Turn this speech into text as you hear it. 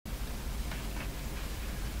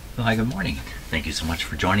Hi, good morning. Thank you so much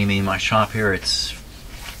for joining me in my shop here. It's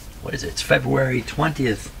February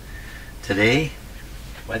 20th today.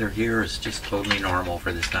 Weather here is just totally normal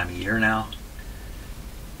for this time of year now.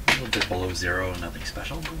 A little bit below zero, nothing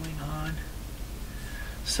special going on.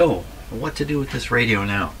 So, what to do with this radio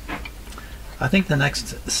now? I think the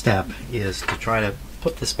next step is to try to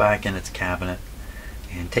put this back in its cabinet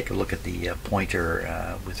and take a look at the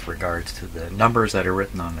pointer with regards to the numbers that are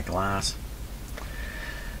written on the glass.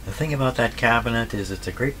 The thing about that cabinet is it's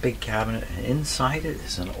a great big cabinet, and inside it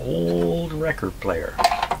is an old record player.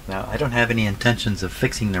 Now, I don't have any intentions of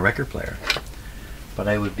fixing the record player, but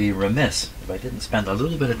I would be remiss if I didn't spend a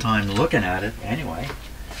little bit of time looking at it anyway.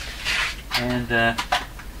 And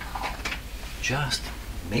just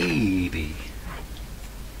maybe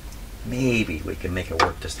we can make it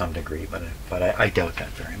work to some degree, but I doubt that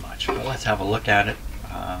very much. But let's have a look at it.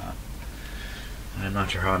 I'm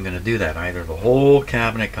not sure how I'm going to do that. Either the whole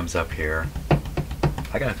cabinet comes up here.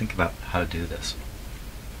 I got to think about how to do this.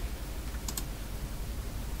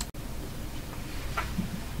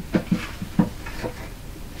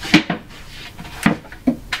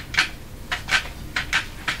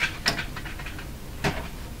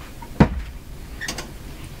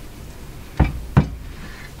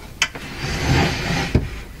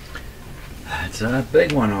 That's a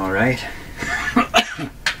big one, all right.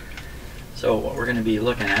 So what we're going to be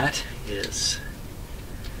looking at is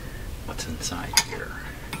what's inside here.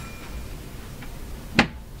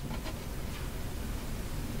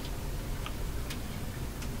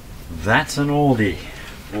 That's an oldie,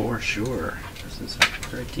 for sure. This is a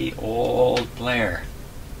pretty old player.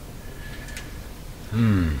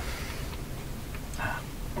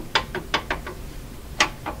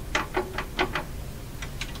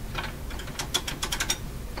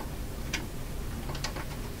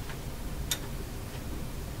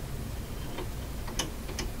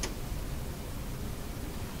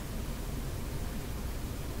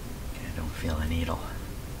 Feel a needle.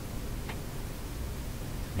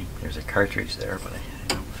 I think there's a cartridge there, but I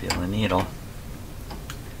don't feel a needle.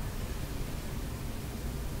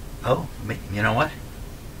 Oh, you know what?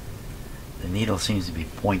 The needle seems to be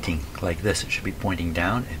pointing like this. It should be pointing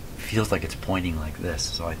down. It feels like it's pointing like this.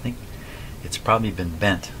 So I think it's probably been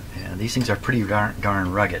bent. And these things are pretty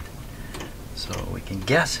darn rugged. So we can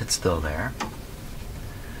guess it's still there.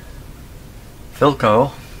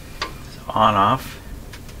 Philco, on off.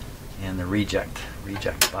 And the reject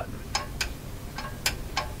button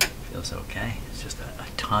feels okay. It's just a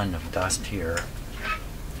ton of dust here.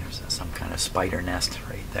 There's some kind of spider nest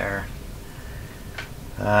right there.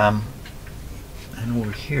 And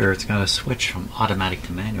over here it's got a switch from automatic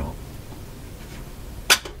to manual.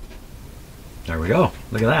 There we go.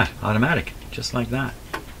 Look at that. Automatic. Just like that.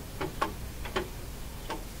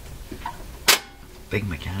 Big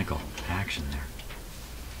mechanical action there.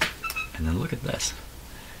 And then look at this.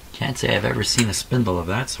 Can't say I've ever seen a spindle of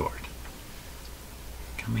that sort.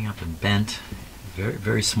 Coming up and bent, very,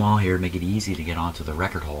 very small here, make it easy to get onto the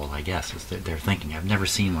record hole, I guess, is they're thinking. I've never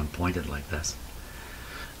seen one pointed like this.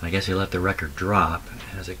 And I guess you let the record drop.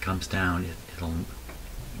 As it comes down, it'll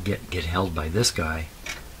get held by this guy,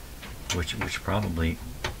 which probably,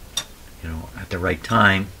 you know, at the right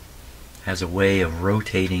time, has a way of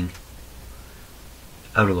rotating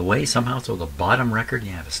out of the way somehow. So the bottom record,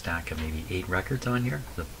 you have a stack of maybe 8 records on here.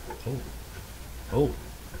 Oh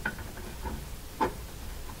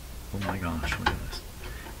my gosh, look at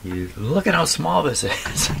this. Look at how small this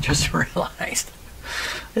is. I just realized.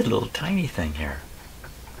 This little tiny thing here.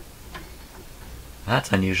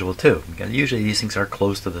 That's unusual too, because usually these things are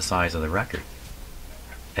close to the size of the record.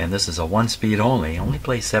 And this is a 1-speed only. Only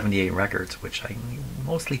plays 78 records, which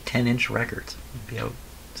mostly 10-inch records. It'd be out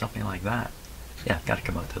something like that. Yeah, got to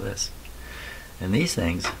come out to this. And these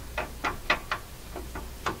things,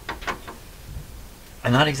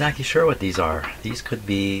 I'm not exactly sure what these are. These could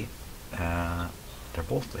be, they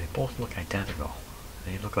both look identical.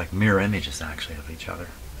 They look like mirror images actually of each other.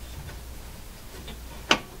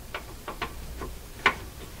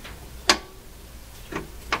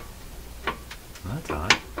 That's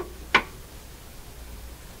odd.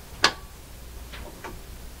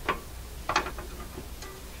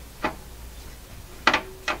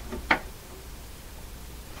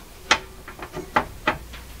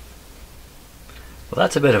 Well,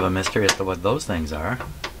 that's a bit of a mystery as to what those things are.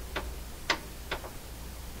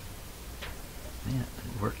 Yeah,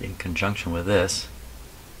 work in conjunction with this.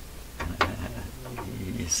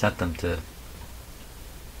 You set them to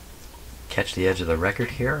catch the edge of the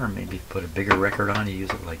record here, or maybe put a bigger record on, you use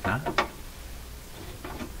it like that.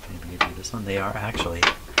 Maybe you do this one. They are actually,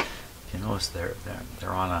 if you notice, they're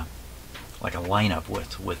on like a lineup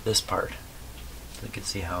with this part. So you can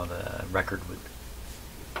see how the record would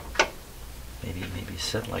maybe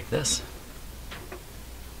sit like this.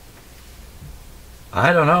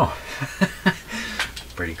 I don't know.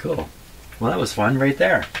 Pretty cool. Well, that was fun right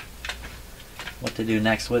there. What to do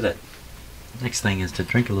next with it? Next thing is to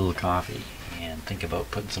drink a little coffee and think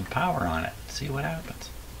about putting some power on it. See what happens.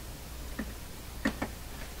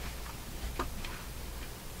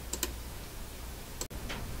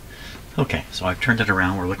 Okay, so I've turned it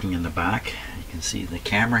around. We're looking in the back. You can see the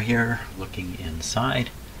camera here looking inside.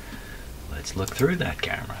 Let's look through that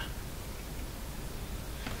camera.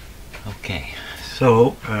 Okay,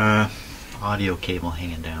 so audio cable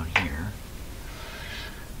hanging down here.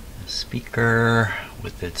 A speaker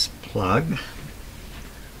with its plug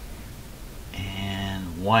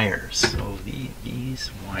and wires. So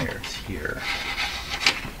these wires here,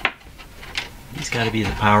 these got to be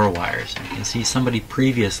the power wires. You can see somebody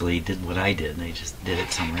previously did what I did, and they just did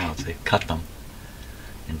it somewhere else. They cut them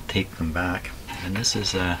and taped them back. And this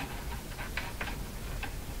is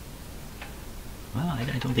well, I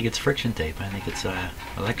don't think it's friction tape. I think it's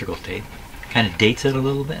electrical tape. Kind of dates it a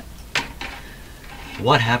little bit.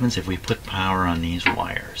 What happens if we put power on these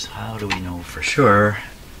wires? How do we know for sure?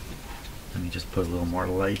 Let me just put a little more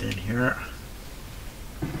light in here.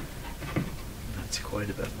 That's quite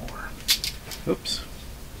a bit more. Oops.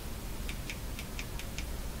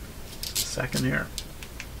 Just a second here.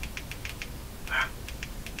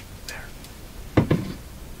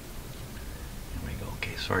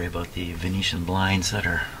 Sorry about the Venetian blinds that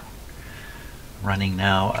are running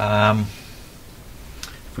now.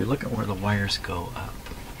 If we look at where the wires go up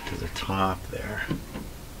to the top there.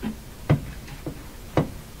 There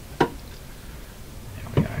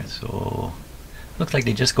we are. So looks like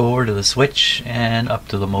they just go over to the switch and up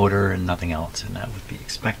to the motor and nothing else, and that would be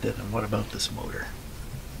expected. And what about this motor?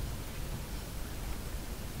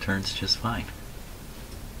 Turns just fine.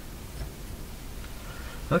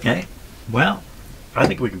 Okay, well, I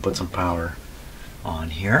think we can put some power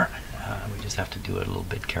on here. We just have to do it a little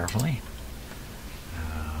bit carefully.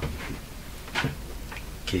 In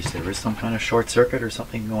case there is some kind of short circuit or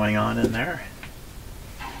something going on in there.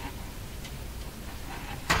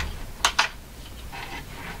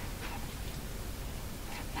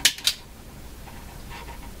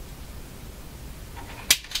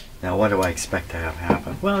 Now what do I expect to have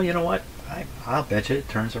happen? Well, you know what? I'll bet you it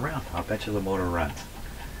turns around. I'll bet you the motor runs.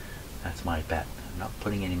 That's my bet. I'm not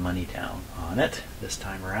putting any money down on it this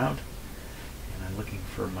time around. And I'm looking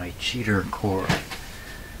for my cheater cord.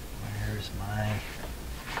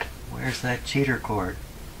 Where's that cheater cord?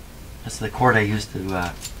 That's the cord I use to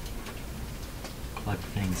plug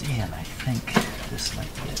things in. I think this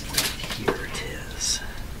might be it. Right here it is.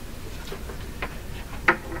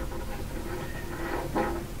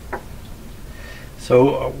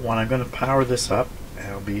 So when I'm going to power this up,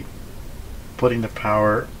 I'll be putting the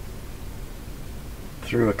power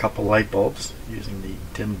through a couple light bulbs using the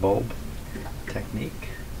dim bulb technique,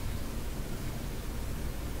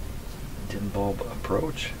 dim bulb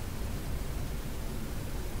approach.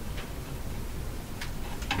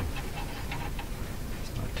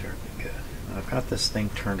 It's not terribly good. And I've got this thing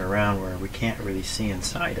turned around where we can't really see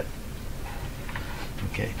inside it.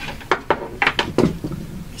 Okay, let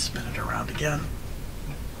me spin it around again.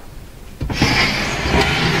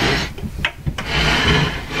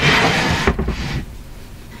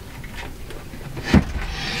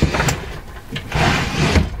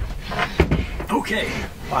 Okay,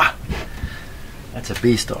 wow, that's a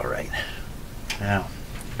beast, all right. Now,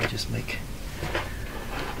 let me just make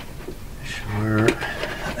sure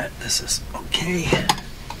that this is okay.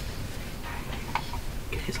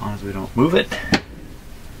 Okay, as long as we don't move it,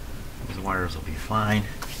 those wires will be fine.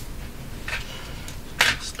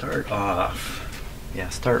 Start off. Yeah,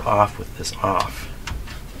 start off with this off.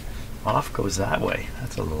 Off goes that way.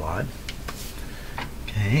 That's a little odd.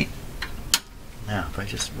 Okay. Now, if I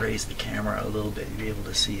just raise the camera a little bit, you'll be able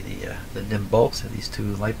to see the dim bulbs of these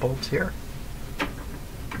two light bulbs here. And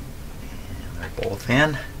they're both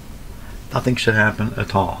in. Nothing should happen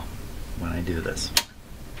at all when I do this.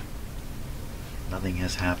 Nothing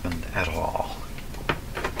has happened at all.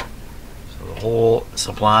 So the whole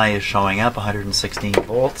supply is showing up, 116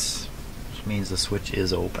 volts, which means the switch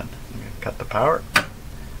is open. I'm going to cut the power. We're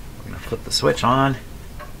going to flip the switch on.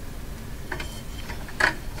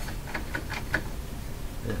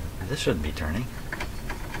 This shouldn't be turning.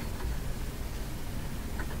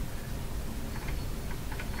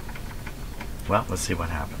 Well, let's see what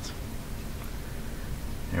happens.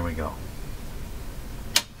 Here we go.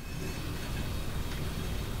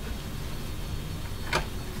 It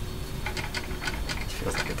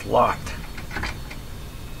feels like it's locked.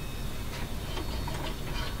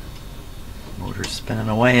 motor's spinning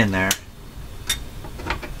away in there.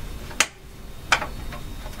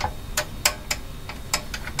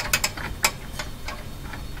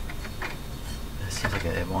 It seems like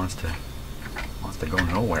it wants to go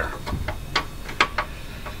nowhere.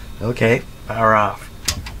 Okay, power off.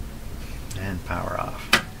 And power off.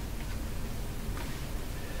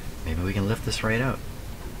 Maybe we can lift this right out.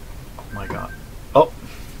 Oh my god. Oh!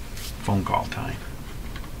 Phone call time.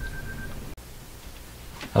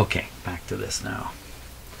 Okay, back to this now.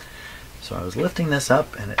 So I was lifting this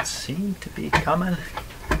up and it seemed to be coming.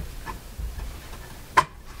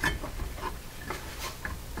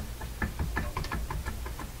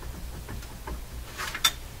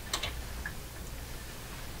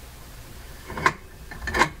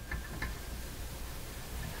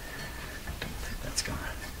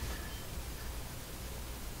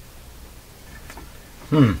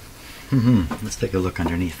 Let's take a look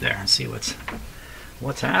underneath there and see what's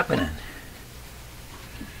happening.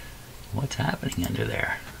 What's happening under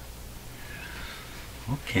there?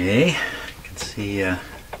 Okay, you can see a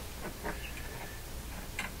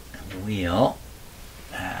wheel,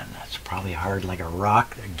 and it's probably hard like a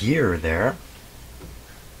rock. A gear there.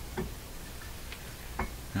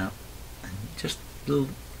 Now, I'm just a little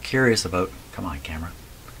curious about. Come on, camera.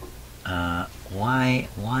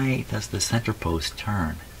 Why does the center post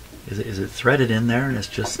turn? Is it threaded in there and it's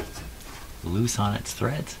just loose on its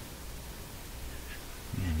threads?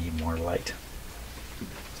 I need more light.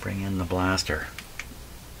 Bring in the blaster.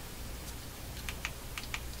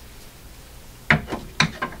 So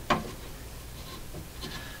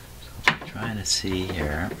I'm trying to see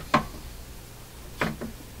here.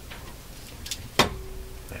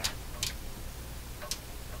 There.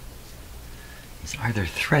 Are there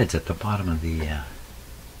threads at the bottom of the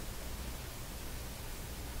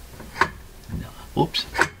no. Oops.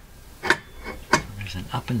 So there's an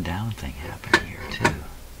up and down thing happening here too.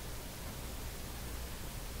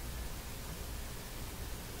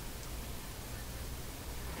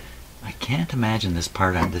 I can't imagine this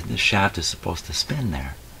part on the shaft is supposed to spin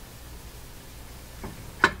there,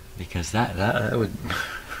 because that would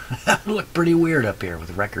that would look pretty weird up here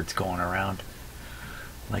with records going around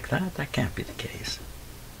like that. That can't be the case.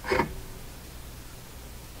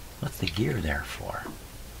 What's the gear there for?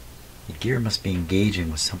 The gear must be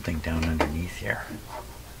engaging with something down underneath here.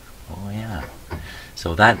 Oh yeah.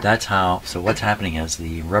 So that's how. So what's happening is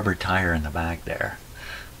the rubber tire in the back there.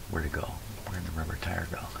 Where'd it go? Where'd the rubber tire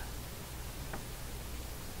go?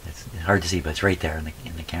 It's hard to see, but it's right there in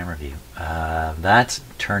the camera view. That's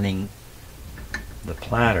turning the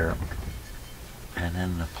platter, and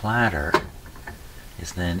then the platter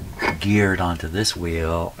is then geared onto this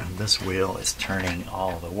wheel, and this wheel is turning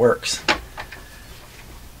all the works.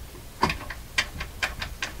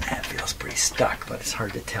 That feels pretty stuck, but it's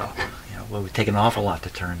hard to tell. You know, well, it would take an awful lot to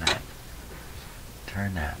turn that.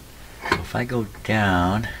 So if I go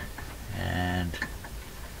down and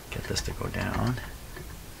get this to go down,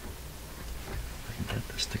 I can get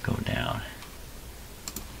this to go down.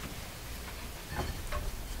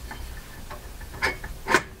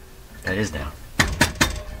 That is down.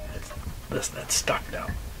 That's stuck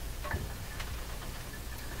down.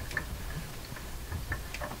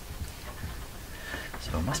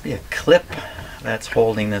 So it must be a clip that's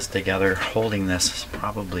holding this together. Holding this is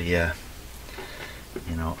probably you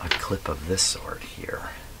know, a clip of this sort here.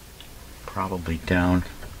 Probably down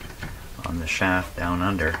on the shaft, down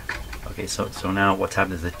under. Okay, so now what's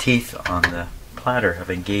happened is the teeth on the platter have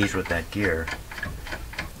engaged with that gear,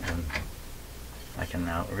 and I can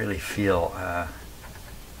now really feel.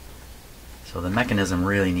 So the mechanism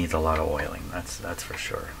really needs a lot of oiling. That's for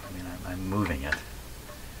sure. I mean, I'm moving it.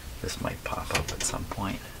 This might pop up at some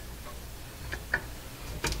point.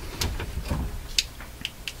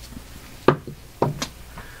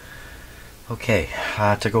 Okay,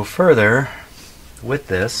 to go further with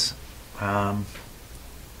this, and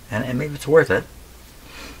maybe it's worth it,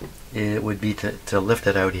 it would be to lift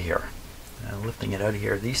it out of here. Lifting it out of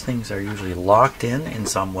here, these things are usually locked in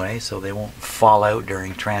some way so they won't fall out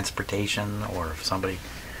during transportation, or if somebody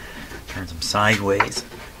turns them sideways.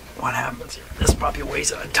 What happens here? This puppy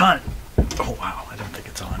weighs a ton. Oh wow, I don't think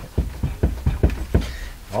it's on.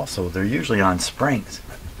 Also, they're usually on springs.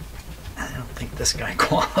 I don't think this guy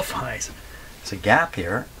qualifies. There's a gap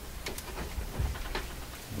here.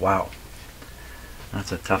 Wow,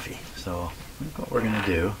 that's a toughie. So what we're going to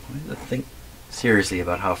do, we have to think seriously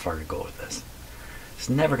about how far to go with this. It's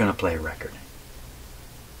never going to play a record.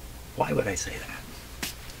 Why would I say that?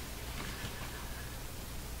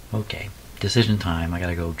 Okay, decision time. I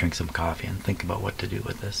gotta go drink some coffee and think about what to do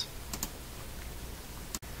with this.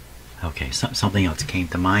 Okay, something else came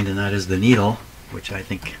to mind, and that is the needle. which I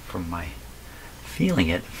think from my feeling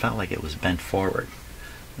it felt like it was bent forward.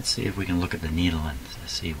 Let's see if we can look at the needle and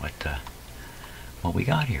see what we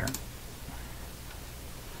got here.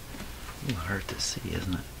 A little hard to see,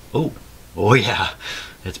 isn't it? Oh yeah,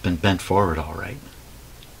 it's been bent forward all right.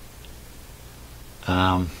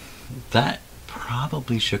 That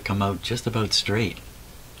probably should come out just about straight.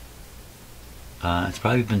 It's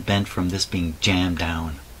probably been bent from this being jammed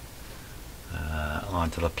down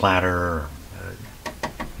onto the platter or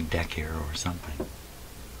deck here or something.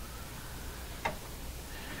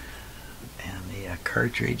 And the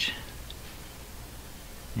cartridge,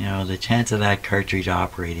 you know, the chance of that cartridge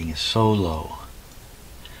operating is so low.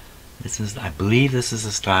 This is, I believe this is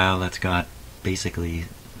a style that's got basically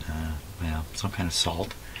well, some kind of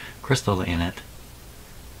salt crystal in it,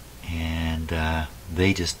 and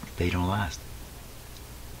they don't last.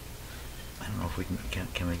 I don't know if we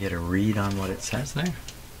can we get a read on what it says there?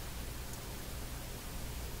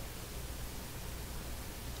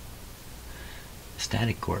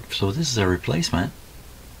 Static Corp. So this is a replacement.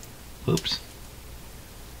 Oops.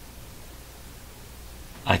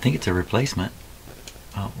 I think it's a replacement.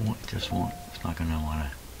 Oh, it just won't. It's not going to want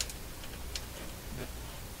to.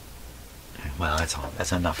 Well,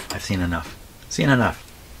 that's enough. I've seen enough. Seen enough.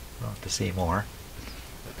 I'll have to see more.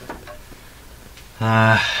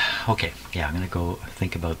 Okay. Yeah, I'm going to go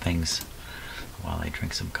think about things while I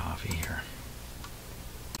drink some coffee here.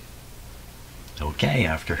 Okay,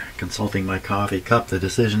 after consulting my coffee cup, the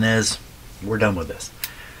decision is we're done with this.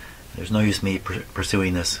 There's no use me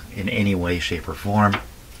pursuing this in any way, shape, or form.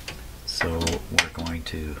 So we're going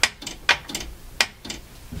to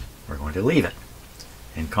leave it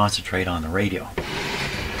and concentrate on the radio.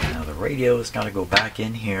 Now the radio has got to go back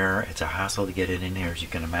in here. It's a hassle to get it in here, as you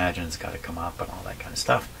can imagine. It's got to come up and all that kind of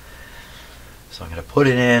stuff. So I'm going to put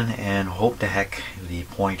it in and hope to heck the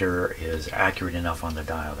pointer is accurate enough on the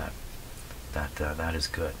dial that is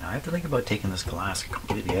good. Now I have to think about taking this glass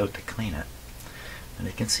completely out to clean it. And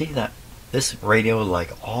you can see that this radio,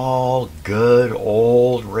 like all good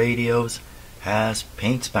old radios, has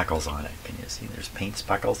paint speckles on it. Can you see there's paint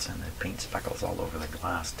speckles, and the paint speckles all over the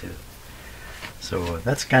glass too. So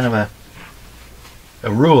that's kind of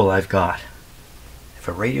a rule I've got. If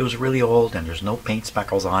a radio is really old and there's no paint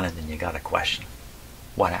speckles on it, then you got to question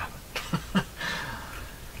what happened.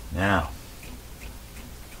 Now,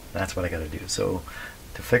 that's what I got to do. So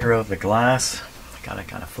to figure out the glass, I got to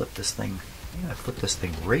kind of flip this thing. I'm going to flip this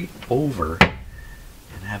thing right over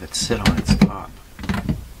and have it sit on its top.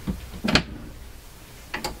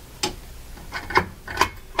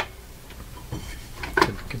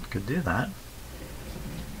 Could do that.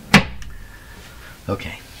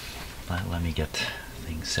 Okay, let me get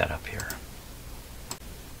things set up here.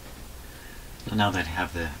 So now that I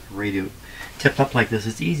have the radio tipped up like this,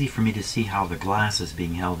 it's easy for me to see how the glass is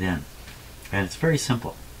being held in. And it's very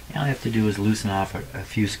simple. All I have to do is loosen off a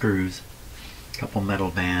few screws, a couple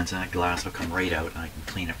metal bands, and that glass will come right out and I can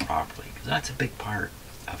clean it properly. Because that's a big part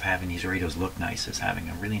of having these radios look nice, is having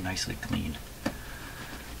a really nicely cleaned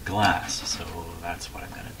glass. So that's what I'm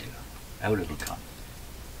going to do. Out it'll come.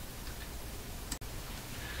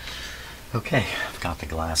 Okay, I've got the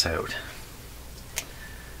glass out.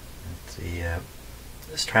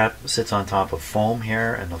 This trap sits on top of foam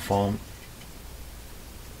here, and the foam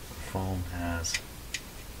has,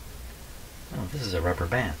 oh, this is a rubber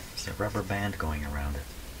band. It's a rubber band going around it.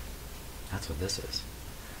 That's what this is.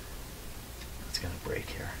 It's going to break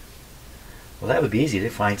here. Well, that would be easy to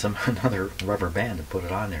find another rubber band and put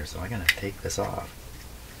it on there, so I'm going to take this off.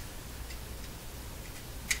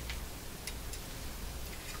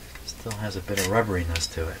 Still has a bit of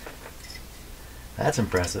rubberiness to it. That's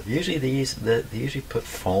impressive. Usually they usually put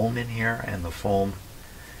foam in here, and the foam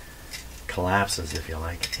collapses, if you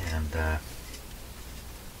like, and I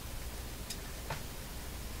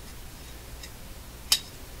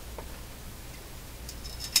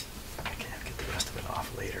can't get the rest of it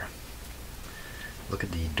off later. Look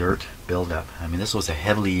at the dirt buildup. I mean, this was a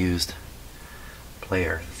heavily used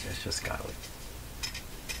player. It's just got,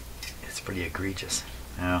 it's pretty egregious.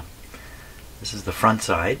 Now, this is the front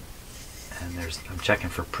side, and I'm checking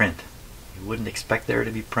for print. You wouldn't expect there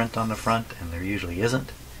to be print on the front, and there usually isn't.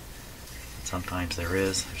 But sometimes there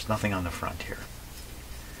is. There's nothing on the front here.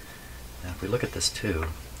 Now, if we look at this too,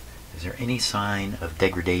 is there any sign of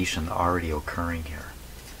degradation already occurring here?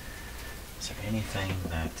 Is there anything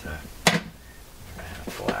that I have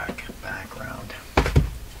a black background?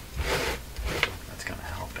 That's going to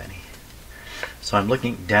help any. So I'm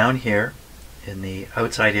looking down here in the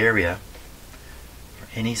outside area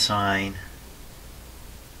for any sign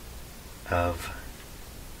of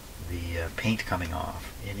the paint coming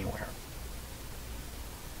off anywhere.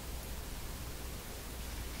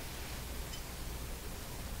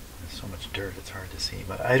 so much dirt it's hard to see,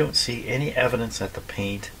 but I don't see any evidence that the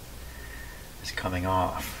paint is coming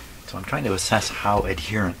off. So I'm trying to assess how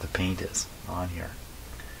adherent the paint is on here.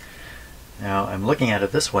 Now I'm looking at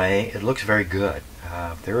it this way, it looks very good.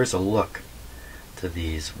 There is a look to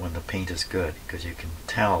these when the paint is good, because you can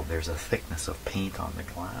tell there's a thickness of paint on the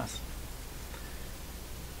glass.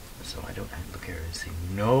 So I don't look here, I see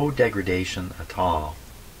no degradation at all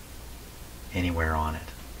anywhere on it.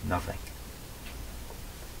 Nothing.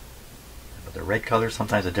 But the red colors,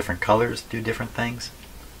 sometimes the different colors do different things.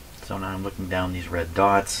 So now I'm looking down these red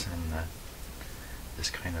dots and this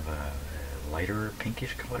kind of a lighter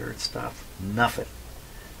pinkish colored stuff. Nothing.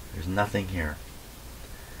 There's nothing here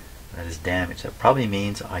that is damaged. That probably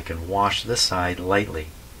means I can wash this side lightly,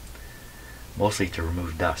 mostly to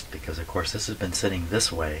remove dust, because of course this has been sitting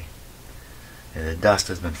this way and the dust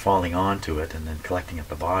has been falling onto it and then collecting at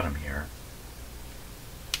the bottom here.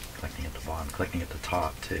 Collecting at the bottom, collecting at the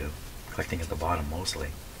top too, collecting at the bottom mostly.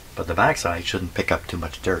 But the backside shouldn't pick up too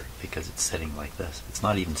much dirt because it's sitting like this. It's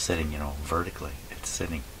not even sitting, you know, vertically. It's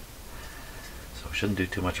sitting. So it shouldn't do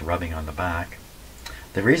too much rubbing on the back.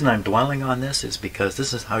 The reason I'm dwelling on this is because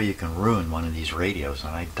this is how you can ruin one of these radios,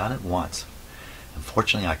 and I've done it once.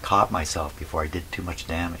 Unfortunately, I caught myself before I did too much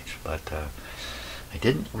damage, but I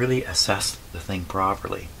didn't really assess the thing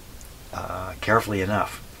properly, carefully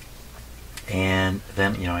enough. And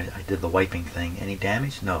then, you know, I did the wiping thing. Any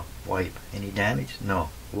damage? No. Wipe. Any damage? No.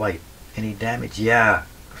 Wipe. Any damage? Yeah.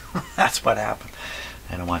 That's what happened.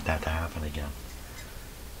 I don't want that to happen again.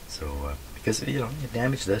 So, because, you know, you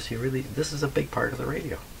damage this, this is a big part of the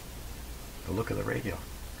radio. The look of the radio.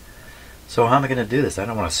 So how am I going to do this? I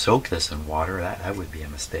don't want to soak this in water. That would be a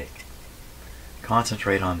mistake.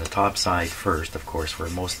 Concentrate on the top side first, of course, where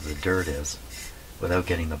most of the dirt is, without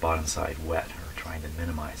getting the bottom side wet, or trying to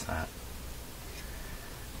minimize that.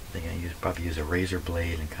 I think I probably use a razor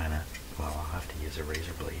blade and kind of, well, I'll have to use a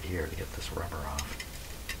razor blade here to get this rubber off.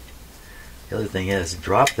 The other thing is,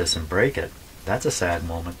 drop this and break it. That's a sad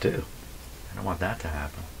moment too. I don't want that to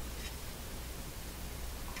happen.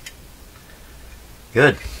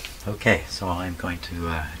 Good. Okay, so I'm going to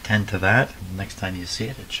attend to that. Next time you see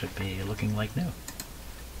it, it should be looking like new.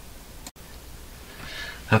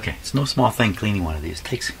 Okay, it's no small thing cleaning one of these.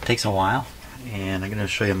 It takes a while, and I'm going to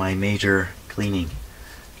show you my major cleaning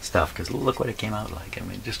stuff, because look what it came out like. I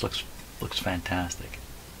mean, it just looks fantastic.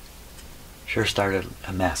 Sure started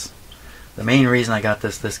a mess. The main reason I got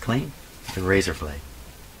this clean, the razor blade.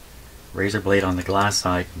 Razor blade on the glass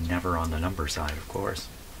side, never on the number side, of course.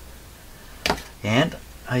 And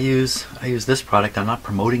I use this product. I'm not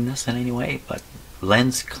promoting this in any way, but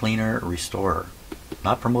Lens Cleaner Restorer.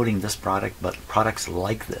 Not promoting this product, but products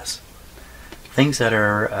like this. Things that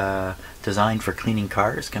are designed for cleaning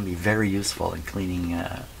cars can be very useful in cleaning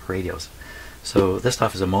radios. So this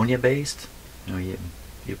stuff is ammonia based. You know,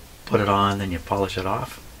 you put it on, then you polish it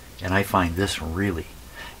off, and I find this really,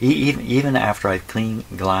 even after I've cleaned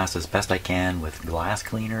glass as best I can with glass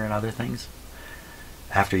cleaner and other things,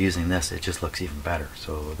 after using this, it just looks even better.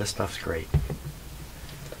 So this stuff's great.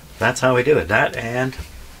 That's how I do it. That and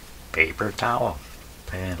paper towel,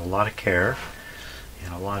 and a lot of care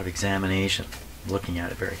and a lot of examination, looking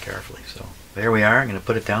at it very carefully. So there we are. I'm going to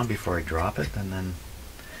put it down before I drop it, and then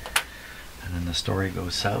the story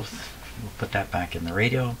goes south. We'll put that back in the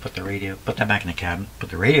radio, put that back in the cabinet, put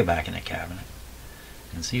the radio back in the cabinet,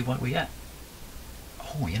 and see what we get.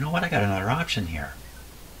 Oh, you know what? I got another option here.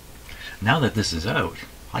 Now that this is out,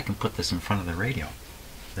 I can put this in front of the radio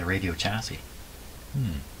chassis.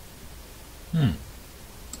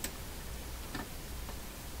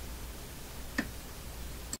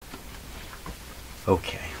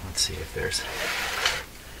 Okay, let's see if there's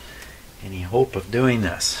any hope of doing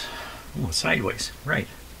this. Oh, sideways, right.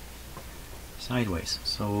 Sideways.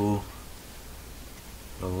 So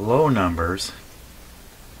the low numbers,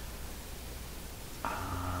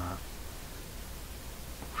 oh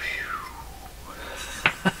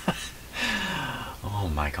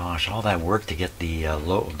my gosh, all that work to get the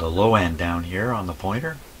low end down here on the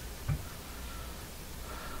pointer.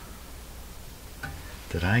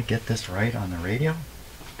 Did I get this right on the radio?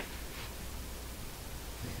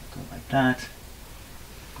 Go like that.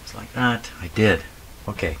 Goes like that. I did.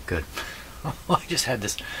 Okay, good. I just had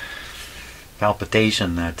this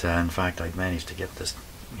palpitation that, in fact, I managed to get this,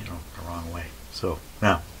 you know, the wrong way. So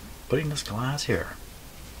now, putting this glass here.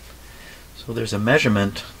 So there's a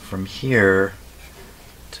measurement from here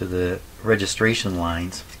to the registration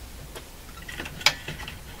lines.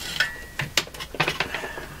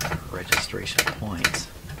 Registration points.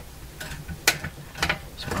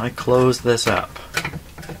 So when I close this up,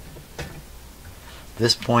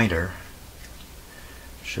 this pointer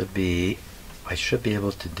I should be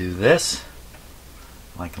able to do this,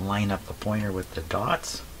 like line up the pointer with the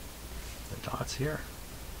dots here,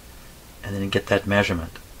 and then get that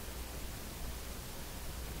measurement.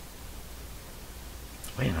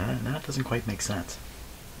 Wait a minute, that doesn't quite make sense.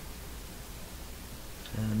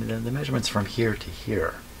 The measurement's from here to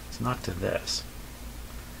here. It's not to this.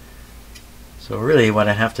 So really what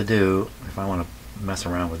I have to do, if I want to mess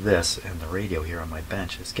around with this and the radio here on my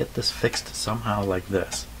bench, is get this fixed somehow like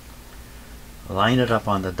this. Line it up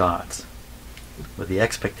on the dots, with the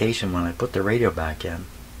expectation when I put the radio back in,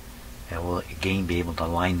 it will again be able to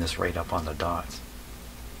line this right up on the dots.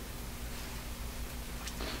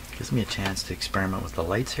 Gives me a chance to experiment with the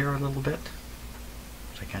lights here a little bit,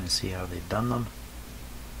 so I kind of see how they've done them.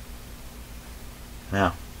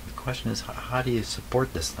 Now, the question is, how do you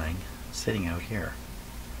support this thing sitting out here?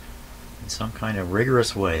 In some kind of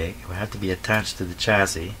rigorous way, it would have to be attached to the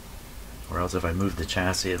chassis, or else if I move the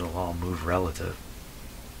chassis, it'll all move relative.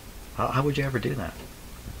 How would you ever do that?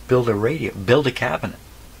 Build a radio, build a cabinet.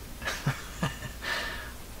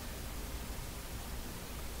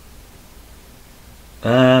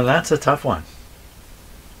 That's a tough one.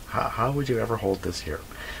 How would you ever hold this here?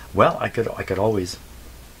 Well, I could always,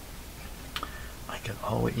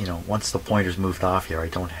 you know, once the pointer's moved off here, I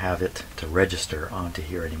don't have it to register onto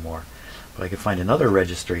here anymore. But I could find another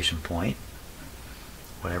registration point,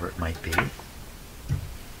 whatever it might be.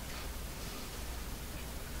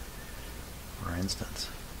 For instance,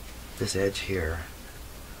 this edge here.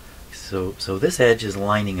 So this edge is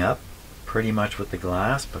lining up pretty much with the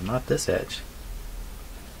glass, but not this edge.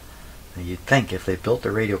 Now you'd think if they built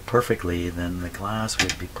the radio perfectly, then the glass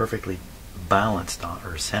would be perfectly balanced on,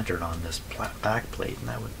 or centered on this back plate, and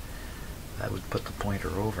that would put the pointer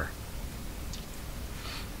over.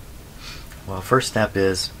 Well, first step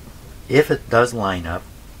is, if it does line up,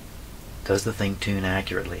 does the thing tune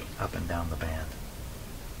accurately up and down the band?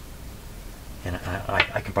 And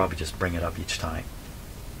I can probably just bring it up each time.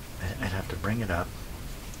 I'd have to bring it up.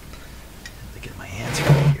 I have to get my hands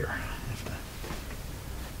right here.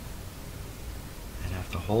 I'd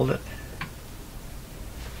have to hold it.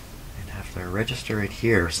 I'd have to register it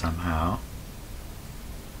here somehow.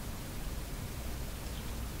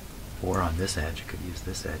 Or on this edge. I could use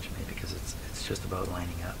this edge maybe, because it's just about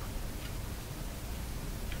lining up.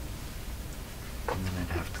 And then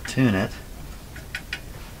I'd have to tune it.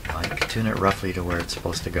 I can tune it roughly to where it's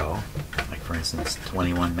supposed to go. Like for instance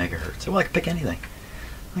 21 megahertz. Well, I can pick anything.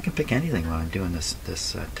 I can pick anything when I'm doing this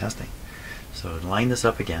testing. So line this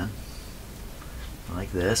up again,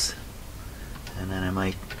 like this, and then I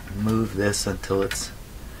might move this until it's,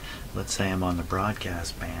 let's say I'm on the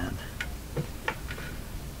broadcast band.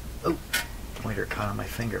 Oh, pointer caught on my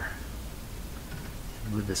finger.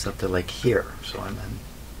 Move this up to like here. So I'm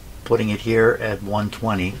putting it here at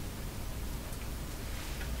 120.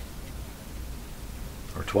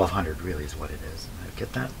 Or 1200 really is what it is.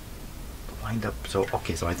 Get that lined up. So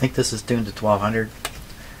okay, so I think this is tuned to 1200.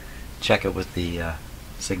 Check it with the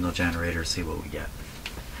signal generator, see what we get.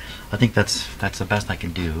 I think that's the best I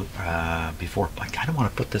can do before. I kind of want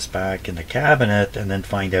to put this back in the cabinet and then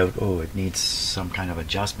find out, oh, it needs some kind of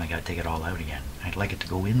adjustment. I got to take it all out again. I'd like it to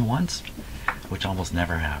go in once, which almost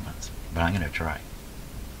never happens, but I'm going to try.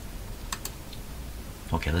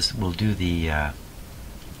 Okay, we'll do the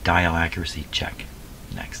dial accuracy check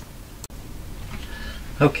next.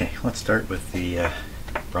 Okay, let's start with the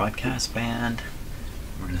broadcast band.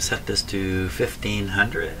 We're going to set this to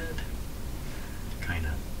 1500. Kind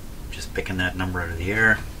of just picking that number out of the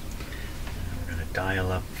air. And we're going to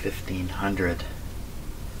dial up 1500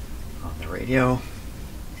 on the radio.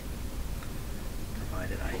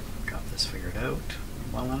 Provided I got this figured out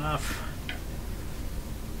well enough.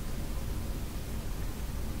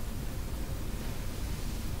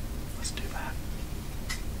 Let's do that.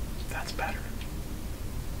 That's better.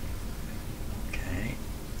 Okay,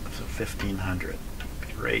 so 1500.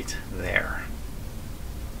 Right there.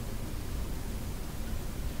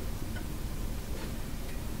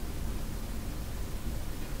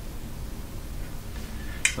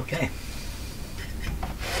 Okay.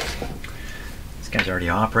 This guy's already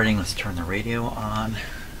operating. Let's turn the radio on.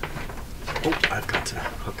 Oh, I've got to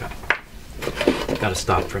hook up. Got to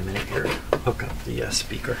stop for a minute here. Hook up the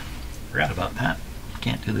speaker. Forgot about that.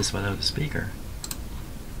 Can't do this without a speaker.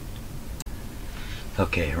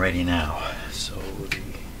 Okay, ready now. So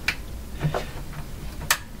the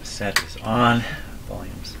set is on.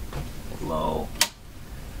 Volume's low.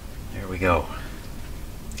 There we go.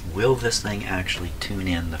 Will this thing actually tune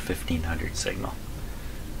in the 1500 signal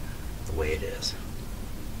the way it is?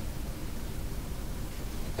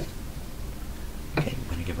 Okay, I'm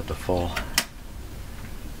going to give it the full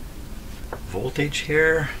voltage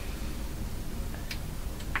here.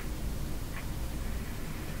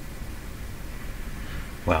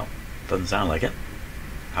 Well, doesn't sound like it.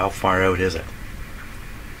 How far out is it?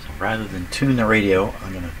 So rather than tune the radio,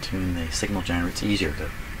 I'm going to tune the signal generator. It's easier to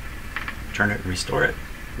turn it and restore it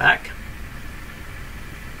back.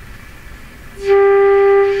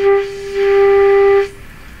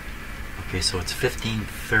 Okay, so it's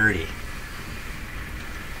 1530.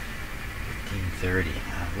 1530.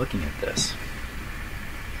 I'm looking at this.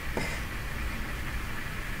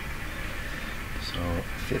 So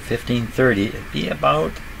 1530, it'd be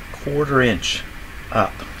about a quarter inch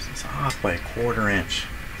up. It's off by a quarter inch.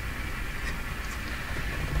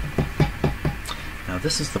 Now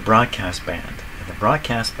this is the broadcast band. And the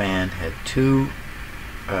broadcast band had two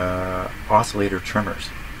oscillator trimmers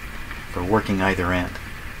for working either end.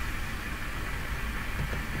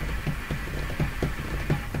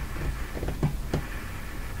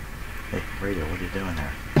 Hey, radio, what are you doing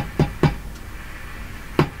there?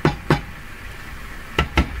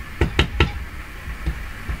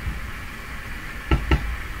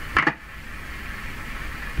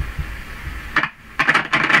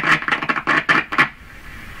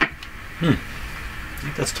 I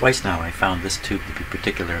think that's twice now I found this tube to be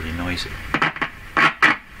particularly noisy.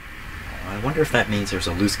 I wonder if that means there's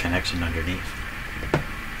a loose connection underneath.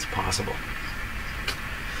 It's possible.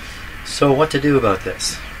 So what to do about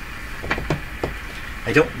this?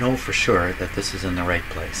 I don't know for sure that this is in the right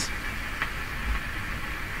place.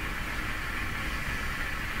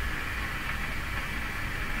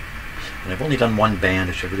 And I've only done one band.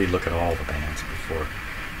 I should really look at all the bands before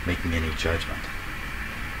making any judgment.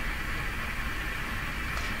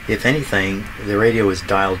 If anything, the radio is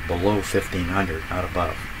dialed below 1500, not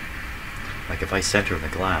above. Like if I center the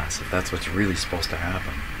glass, if that's what's really supposed to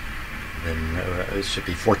happen, then it should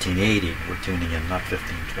be 1480. We're tuning in, not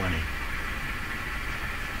 1520.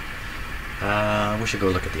 We should go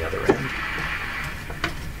look at the other end.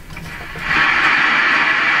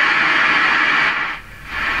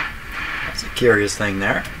 That's a curious thing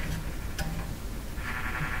there.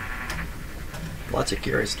 Lots of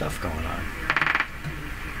curious stuff going on.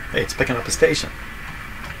 Hey, it's picking up a station.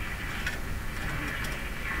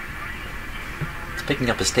 It's picking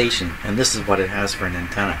up a station, and this is what it has for an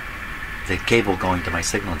antenna. The cable going to my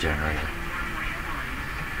signal generator.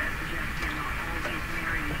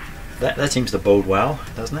 That seems to bode well,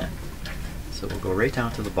 doesn't it? So we'll go right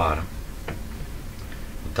down to the bottom.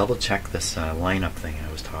 We'll double check this lineup thing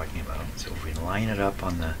I was talking about. So if we line it up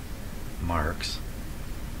on the marks,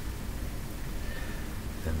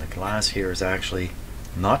 then the glass here is actually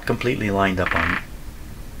not completely lined up on.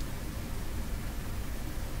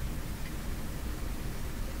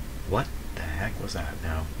 What the heck was that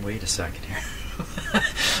now? Wait a second here.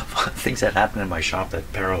 Things that happened in my shop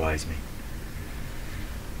that paralyzed me.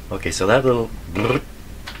 Okay, so that little blurp,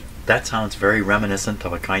 that sounds very reminiscent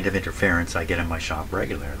of a kind of interference I get in my shop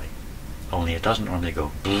regularly. Only it doesn't normally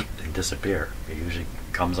go blurp and disappear. It usually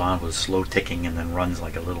comes on with slow ticking and then runs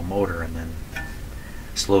like a little motor and then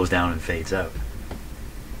slows down and fades out.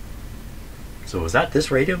 So was that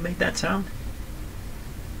this radio made that sound?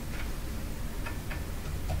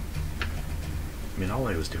 I mean, all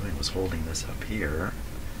I was doing was holding this up here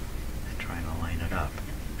and trying to line it up.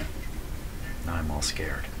 Now I'm all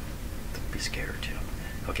scared. Don't be scared too.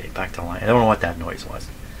 Okay, back to line. I don't know what that noise was.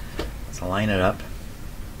 Let's line it up.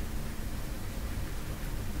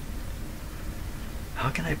 How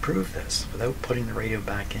can I prove this without putting the radio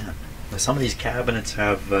back in? Now, some of these cabinets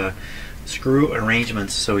have screw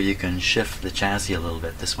arrangements so you can shift the chassis a little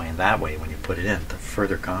bit this way and that way when you put it in to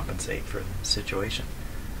further compensate for the situation.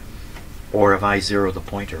 Or if I zero the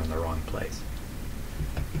pointer in the wrong place.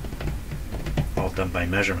 All done by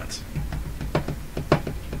measurements.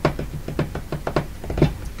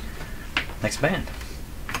 Next band.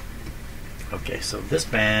 Okay, so this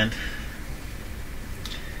band,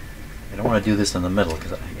 I don't want to do this in the middle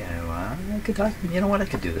because you know what? I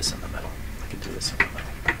could do this in the middle. I could do this in the middle.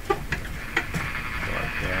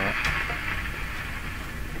 Like that.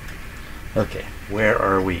 Okay, where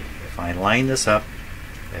are we? If I line this up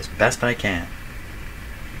as best I can,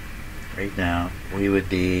 right now, we would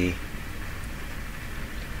be,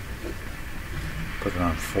 put it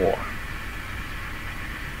on 4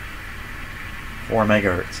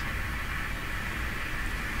 megahertz.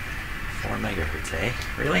 4 megahertz, eh?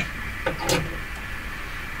 Really? Turn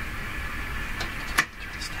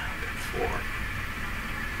this down a bit. 4.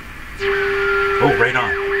 Oh, right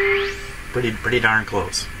on. Pretty darn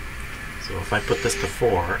close. So if I put this to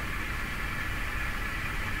 4,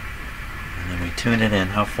 and then we tune it in,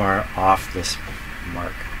 how far off this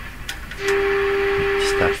mark?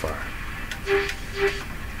 Just that far.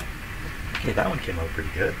 Okay, that one came out pretty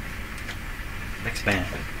good. Next band.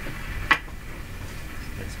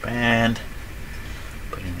 Next band.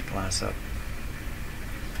 Putting the glass up.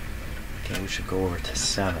 Okay, we should go over to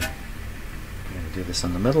 7. I'm going to do this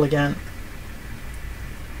in the middle again.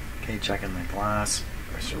 Okay, checking the glass.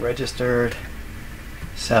 It's registered.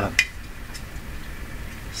 7.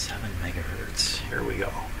 7 megahertz. Here we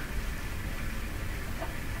go.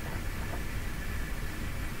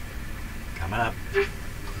 Coming up.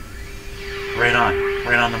 Right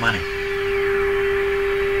on the money.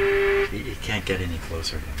 You can't get any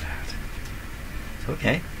closer than that.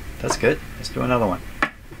 Okay, that's good. Let's do another one.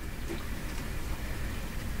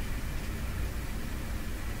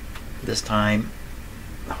 This time,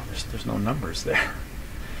 oh, there's no numbers there.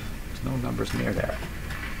 There's no numbers near there.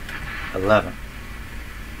 11.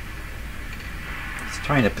 It's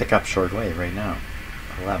trying to pick up shortwave right now.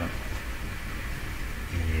 11.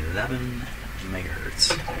 11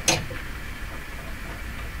 megahertz.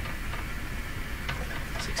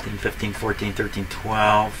 16, 15, 14, 13,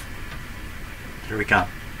 12. Here we come.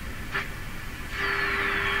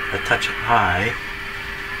 A touch high,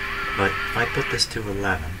 but if I put this to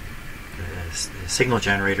 11, the signal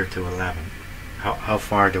generator to 11, how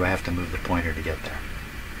far do I have to move the pointer to get there?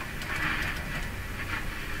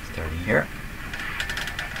 Starting here.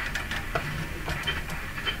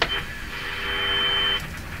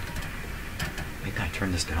 Maybe I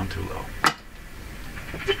turned this down too low.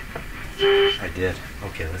 I did.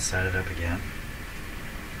 Okay, let's set it up again.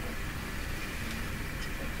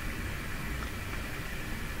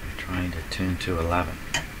 I'm trying to tune to 11.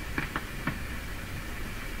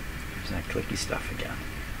 There's that clicky stuff again.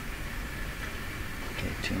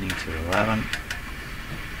 Okay, tuning to 11.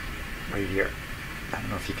 Right here. I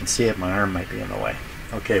don't know if you can see it, my arm might be in the way.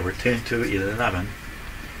 Okay, we're tuned to 11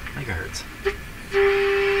 megahertz.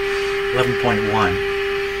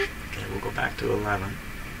 11.1. Okay, we'll go back to 11.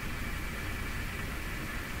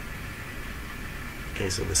 Okay,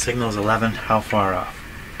 so the signal is 11. How far off?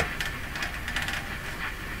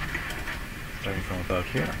 Starting from about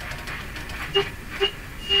here.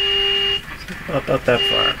 So about that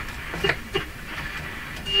far.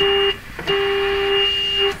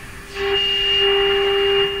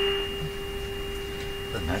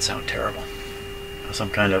 Doesn't that sound terrible? Some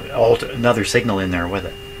kind of another signal in there with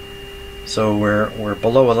it. So we're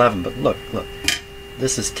below 11, but look.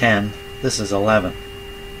 This is 10. This is 11.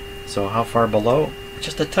 So how far below?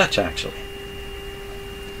 Just a touch, actually.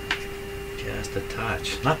 Just a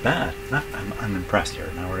touch. Not bad. I'm impressed here.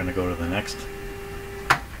 Now we're going to go to the next.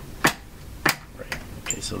 Right.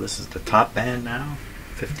 Okay, so this is the top band now.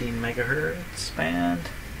 15 megahertz band.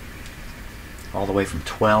 All the way from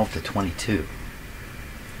 12 to 22.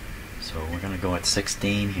 So we're going to go at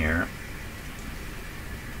 16 here.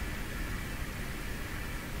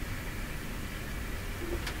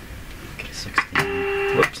 Okay,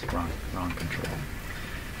 16. Whoops, wrong control.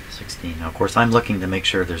 16. Now, of course, I'm looking to make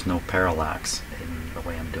sure there's no parallax in the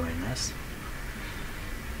way I'm doing this.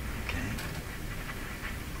 Okay.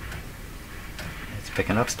 It's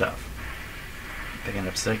picking up stuff. Picking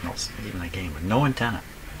up signals, even again with no antenna.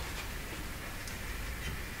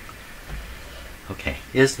 Okay,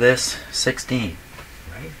 is this 16?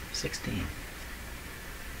 Right? 16.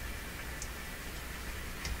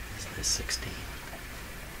 Is this 16?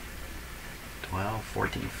 12,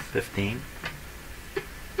 14, 15.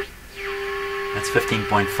 That's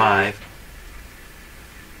 15.5.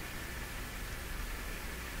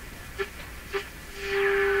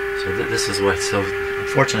 So this is what, so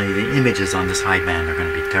unfortunately the images on this high band are going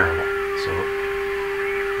to be terrible. So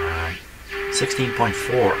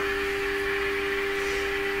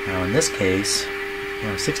 16.4. Now in this case,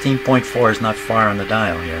 16.4 is not far on the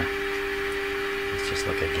dial here. Let's just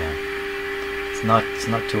look again. It's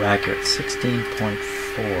not too accurate.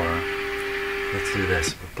 16.4. Let's do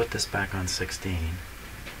this. We'll put this back on 16.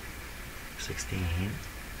 16.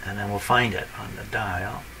 And then we'll find it on the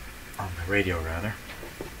dial, on the radio rather.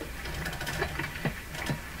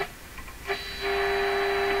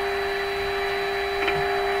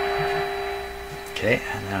 Okay,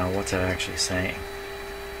 and now what's it actually saying?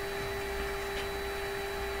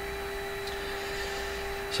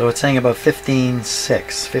 So it's saying about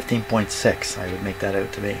 15.6 I would make that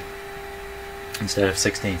out to be, instead of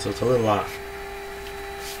 16, so it's a little off.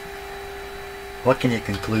 What can you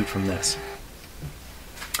conclude from this?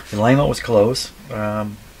 The alignment was close. I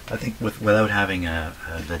think without having the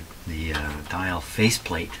dial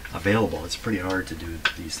faceplate available, it's pretty hard to do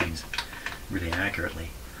these things really accurately.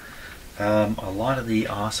 A lot of the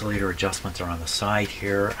oscillator adjustments are on the side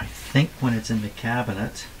here. I think when it's in the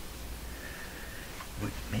cabinet,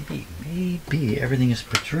 maybe everything is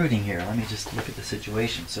protruding here. Let me just look at the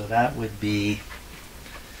situation. So that would be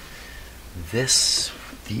this.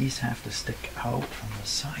 These have to stick out from the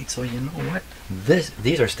side. So you know what?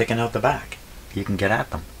 These are sticking out the back. You can get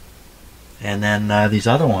at them. And then these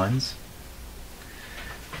other ones,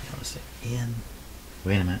 in.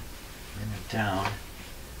 Wait a minute. In and down.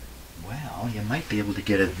 Well, you might be able to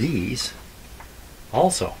get at these.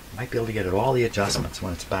 Also, might be able to get at all the adjustments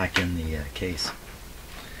when it's back in the case.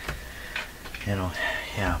 You know,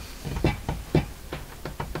 yeah.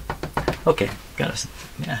 Okay,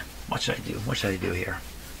 what should I do? What should I do here?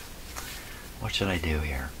 What should I do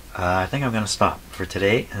here? I think I'm going to stop for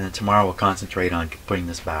today, and then tomorrow we'll concentrate on putting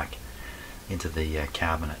this back into the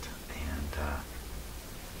cabinet.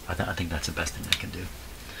 And I think that's the best thing I can do.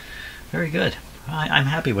 Very good. I'm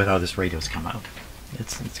happy with how this radio's come out.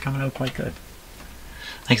 It's coming out quite good.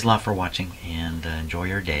 Thanks a lot for watching, and enjoy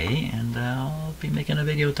your day, and I'll be making a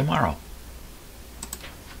video tomorrow.